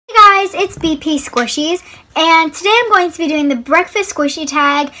guys, it's Bpsquishies, and today I'm going to be doing the breakfast squishy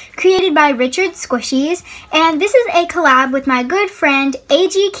tag created by Squishes, and this is a collab with my good friend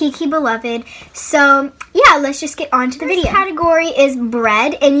AghorrorXX. So yeah, let's just get on to the video. First category is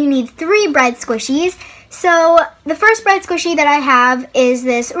bread, and you need 3 bread squishies. So the first bread squishy that I have is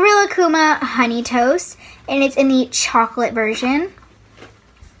this Rilakkuma honey toast, and it's in the chocolate version.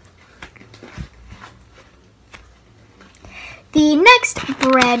 The next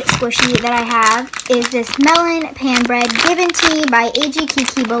bread squishy that I have is this melon pan bread given to me by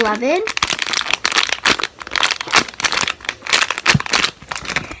AghorrorXX.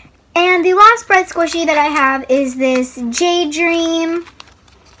 And the last bread squishy that I have is this J Dream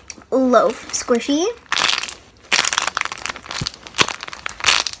loaf squishy.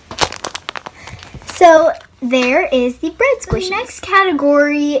 So there is the bread squishy. The next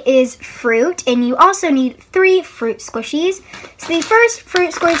category is fruit, and you also need 3 fruit squishies. So the first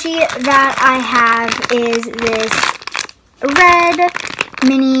fruit squishy that I have is this red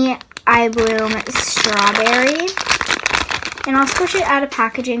mini eye bloom strawberry. And I'll squish it out of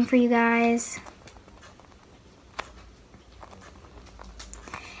packaging for you guys.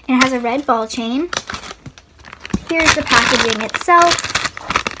 And it has a red ball chain. Here's the packaging itself.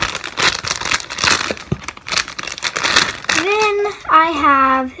 Then I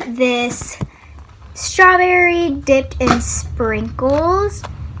have this strawberry dipped in sprinkles,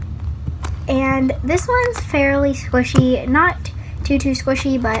 and this one's fairly squishy, not too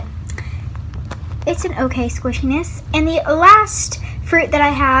squishy, but it's an okay squishiness. And the last fruit that I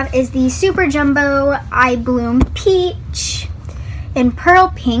have is the super jumbo eye bloom peach in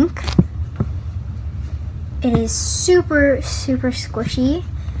pearl pink. It is super squishy,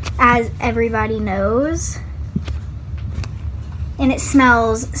 as everybody knows. And it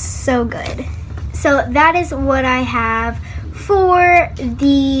smells so good. So that is what I have for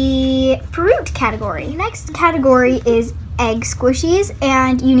the fruit category. The next category is egg squishies,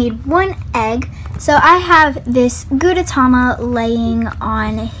 and you need 1 egg. So I have this Gudetama laying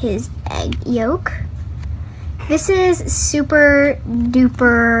on his egg yolk. This is super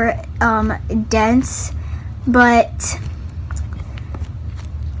duper dense, but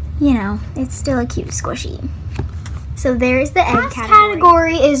you know, it's still a cute squishy. So there's the egg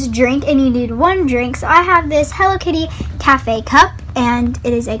category is drink, and you need 1 drink. So I have this Hello Kitty cafe cup, and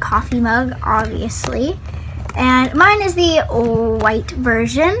it is a coffee mug, obviously. And mine is the white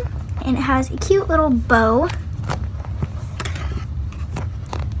version, and it has a cute little bow.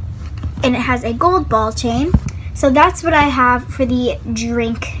 And it has a gold ball chain. So that's what I have for the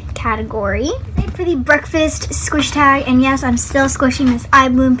drink category. For the breakfast squish tag, and yes, I'm still squishing this eye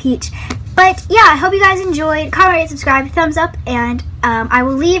bloom peach. But yeah, I hope you guys enjoyed. Comment, rate, subscribe, thumbs up, and I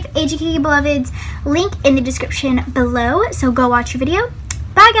will leave AghorrorXX's link in the description below. So go watch your video.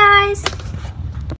 Bye guys!